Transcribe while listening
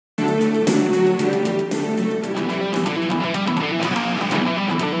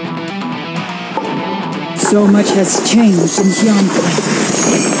So much has changed since Yonkai.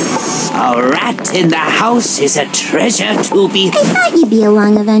 A rat in the house is a treasure to be... I thought you'd be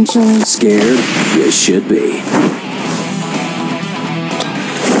along eventually. Scared? You should be.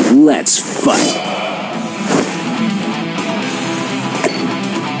 Let's fight.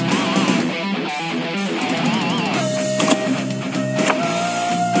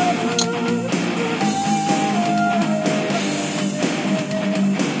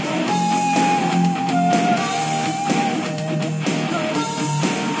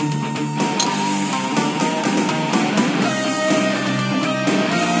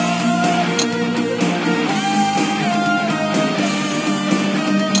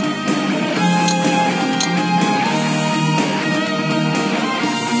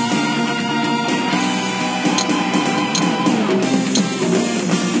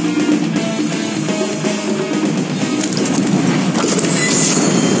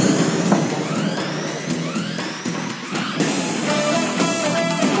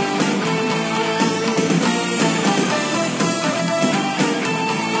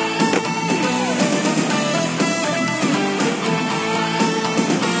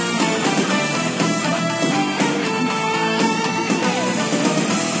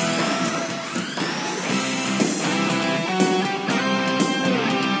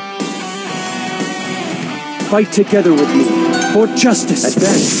 Fight together with me, for justice.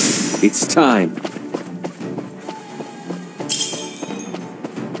 Advance. It's time.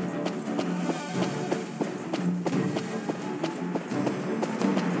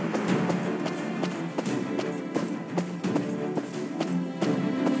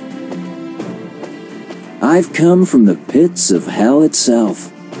 I've come from the pits of hell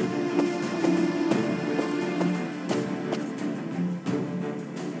itself.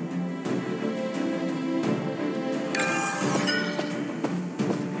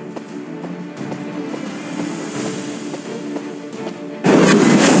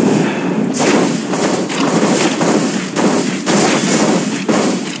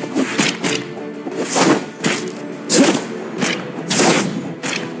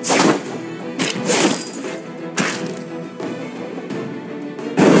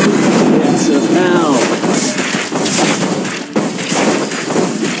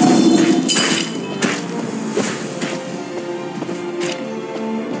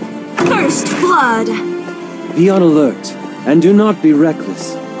 Be on alert, and do not be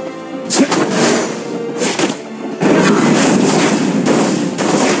reckless.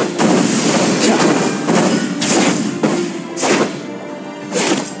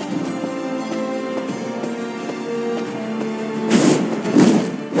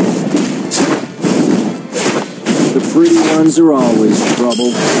 The pretty ones are always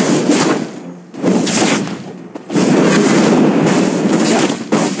trouble.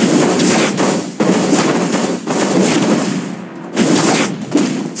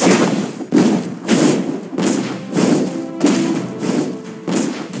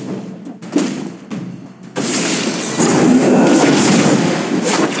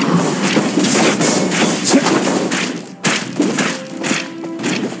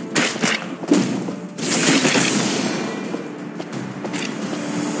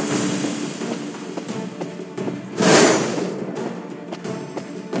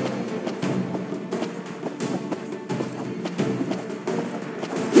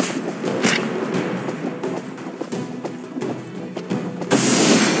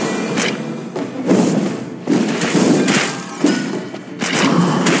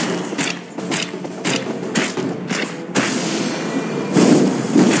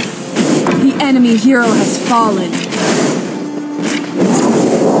 Enemy hero has fallen.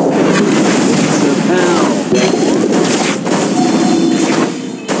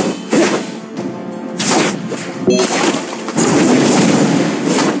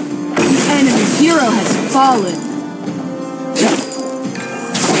 The enemy hero has fallen.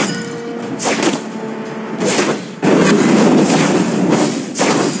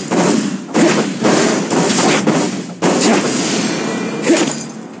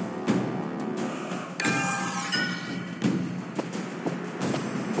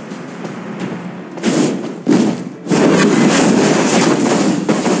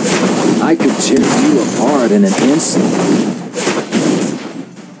 I could tear you apart in an instant.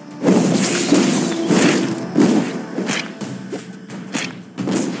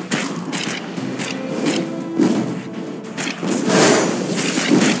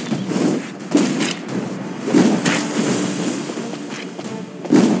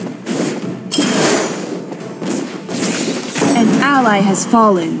 An ally has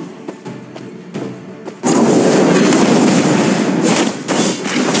fallen.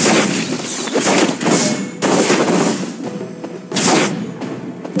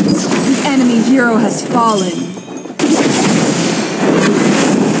 hero has fallen.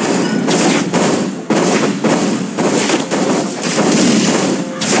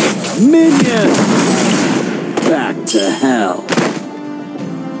 Minion! Back to hell.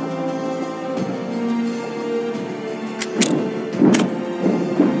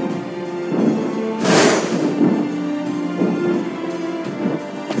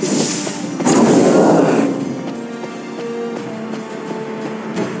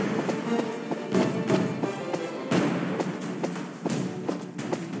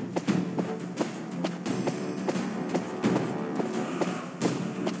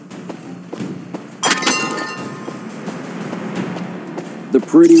 The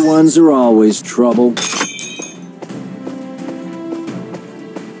pretty ones are always trouble.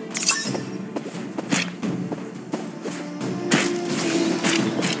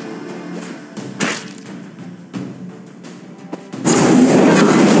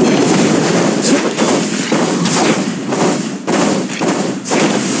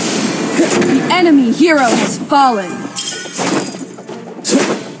 The enemy hero has fallen.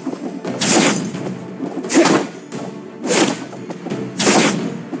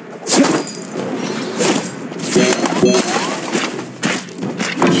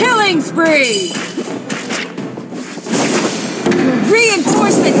 Killing spree! Your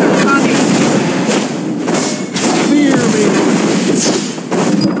reinforcements are coming! Fear me!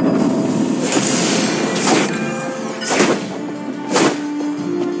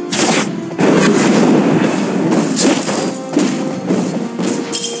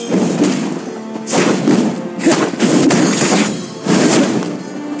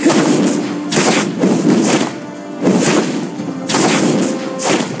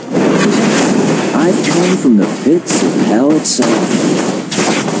 I've come from the pits of hell itself.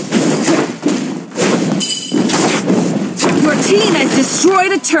 Your team has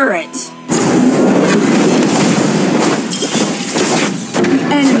destroyed a turret! The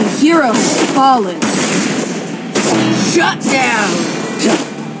enemy hero has fallen! Shut down!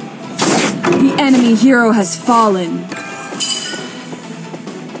 The enemy hero has fallen.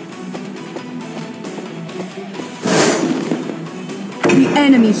 The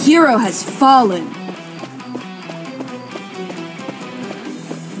enemy hero has fallen.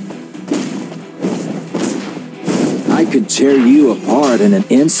 I could tear you apart in an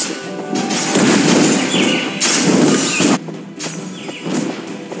instant.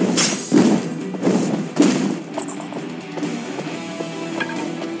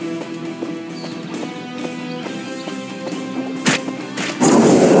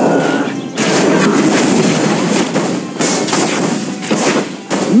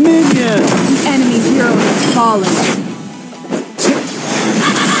 Minion! The enemy hero has fallen.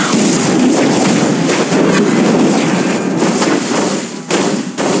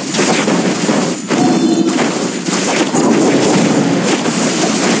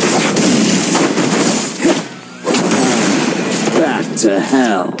 Back to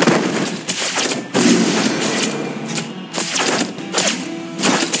hell.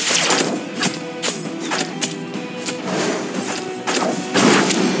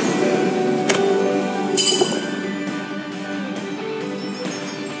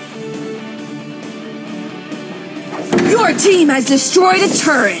 Your team has destroyed a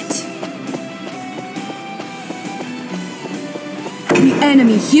turret! The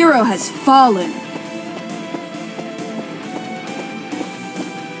enemy hero has fallen.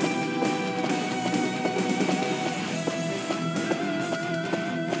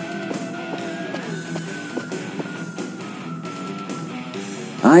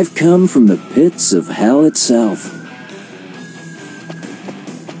 I've come from the pits of hell itself.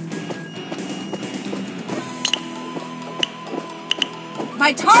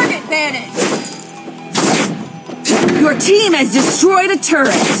 My target vanished! Your team has destroyed a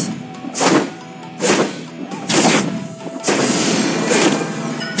turret!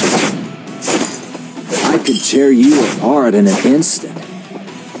 I could tear you apart in an instant.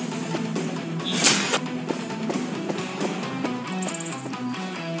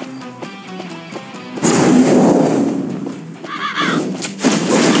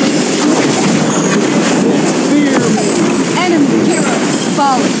 Enemy hero has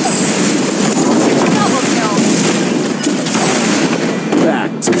fallen. Double kill.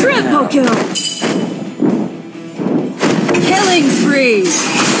 Back to Triple hell. kill. Killing spree.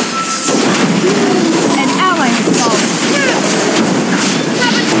 An ally has fallen.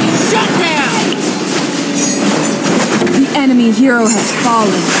 Shut down. The enemy hero has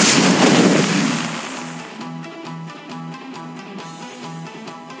fallen.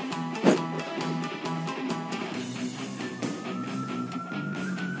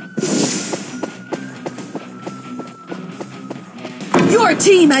 Your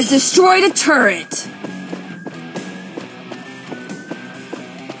team has destroyed a turret.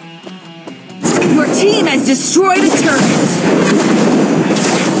 Your team has destroyed a turret.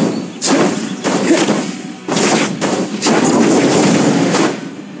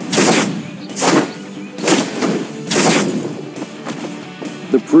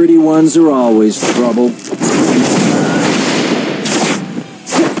 The pretty ones are always trouble.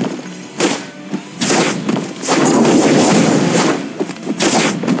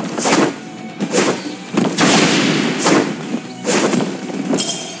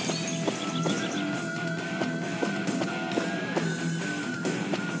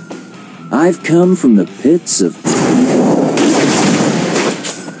 I've come from the pits of...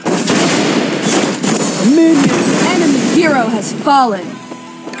 Enemy hero has fallen.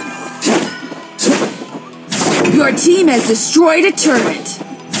 Your team has destroyed a turret.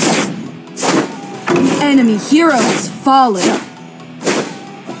 The enemy hero has fallen.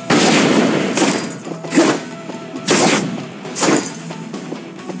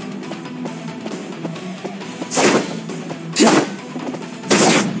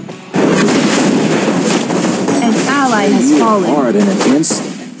 An ally has fallen. Hard in an instant.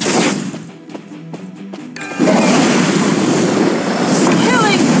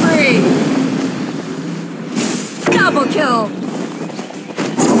 Killing spree! Double kill!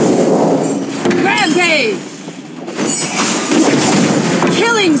 Rampage!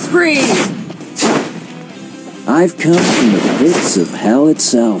 Killing spree! I've come from the pits of hell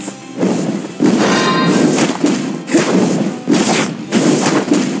itself.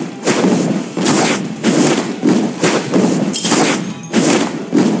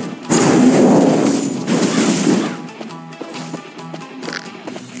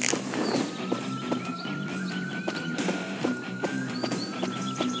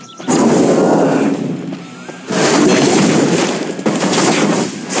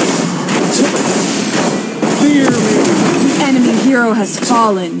 Hero has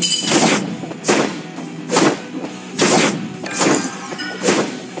fallen.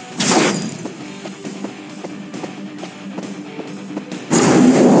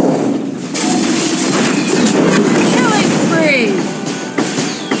 Killing spree!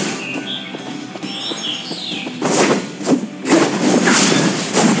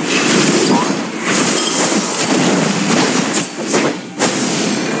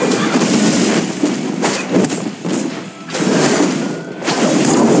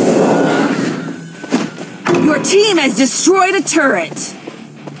 Your team has destroyed a turret!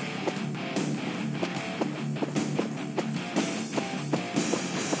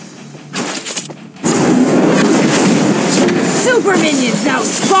 Super minions now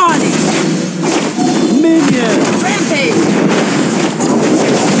spawning! Minion! Rampage!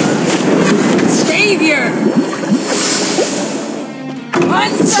 Savior!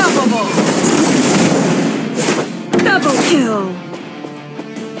 Unstoppable! Double kill!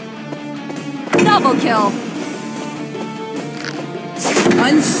 Double kill!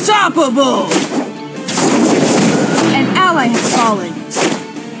 Unstoppable! An ally has fallen.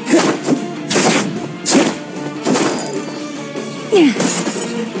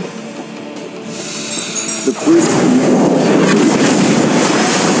 The fruit.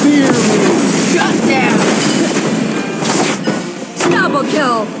 Fear me! Shut down! Double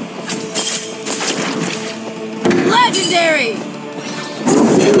kill! Legendary!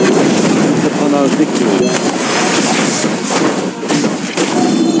 Upon our victory.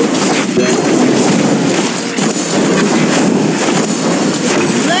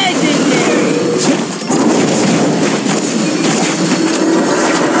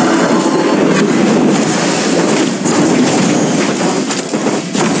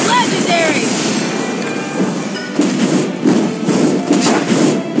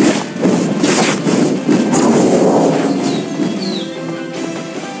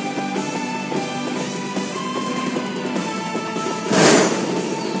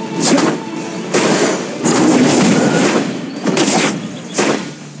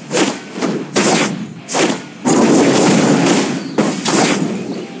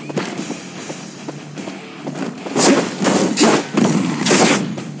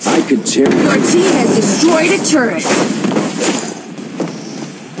 Your team has destroyed a turret.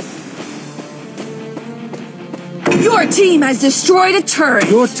 Your team has destroyed a turret.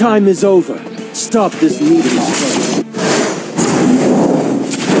 Your time is over. Stop this needless trouble.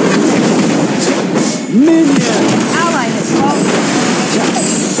 Minion! Ally has fallen.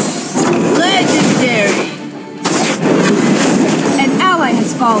 Legendary. An ally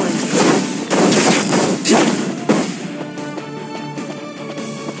has fallen.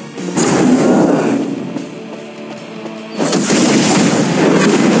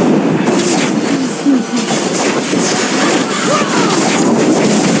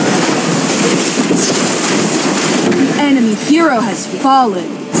 fallen.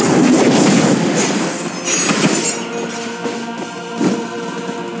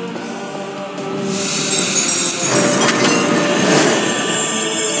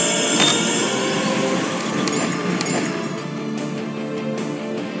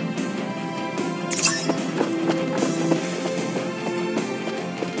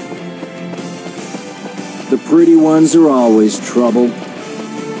 The pretty ones are always trouble.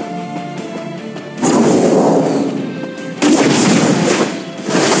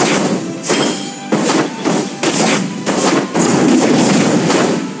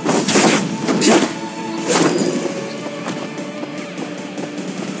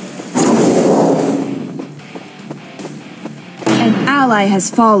 An ally has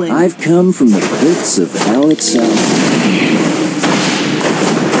fallen. I've come from the pits of hell itself.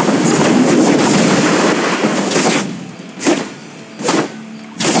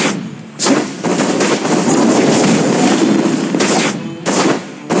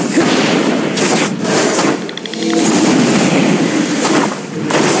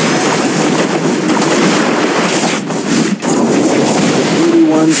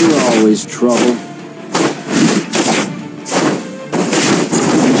 Ones are always trouble.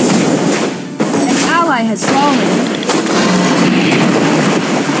 An ally has fallen.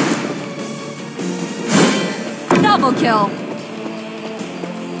 Double kill.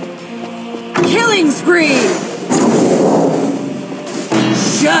 Killing spree.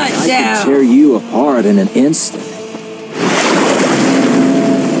 Shut I down. can tear you apart in an instant.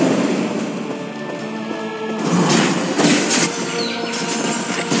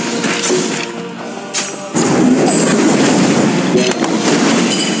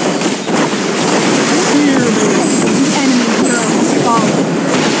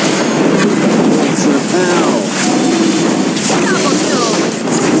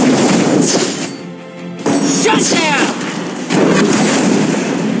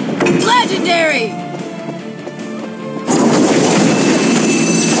 Legendary!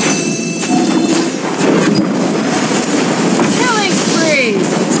 Killing spree!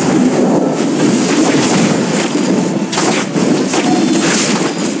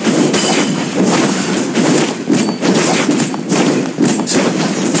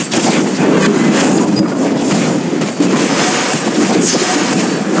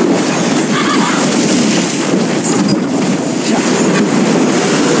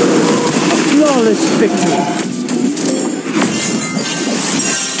 Flawless victory!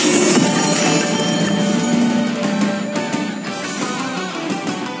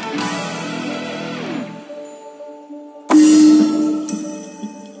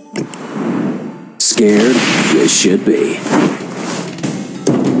 Scared? You should be.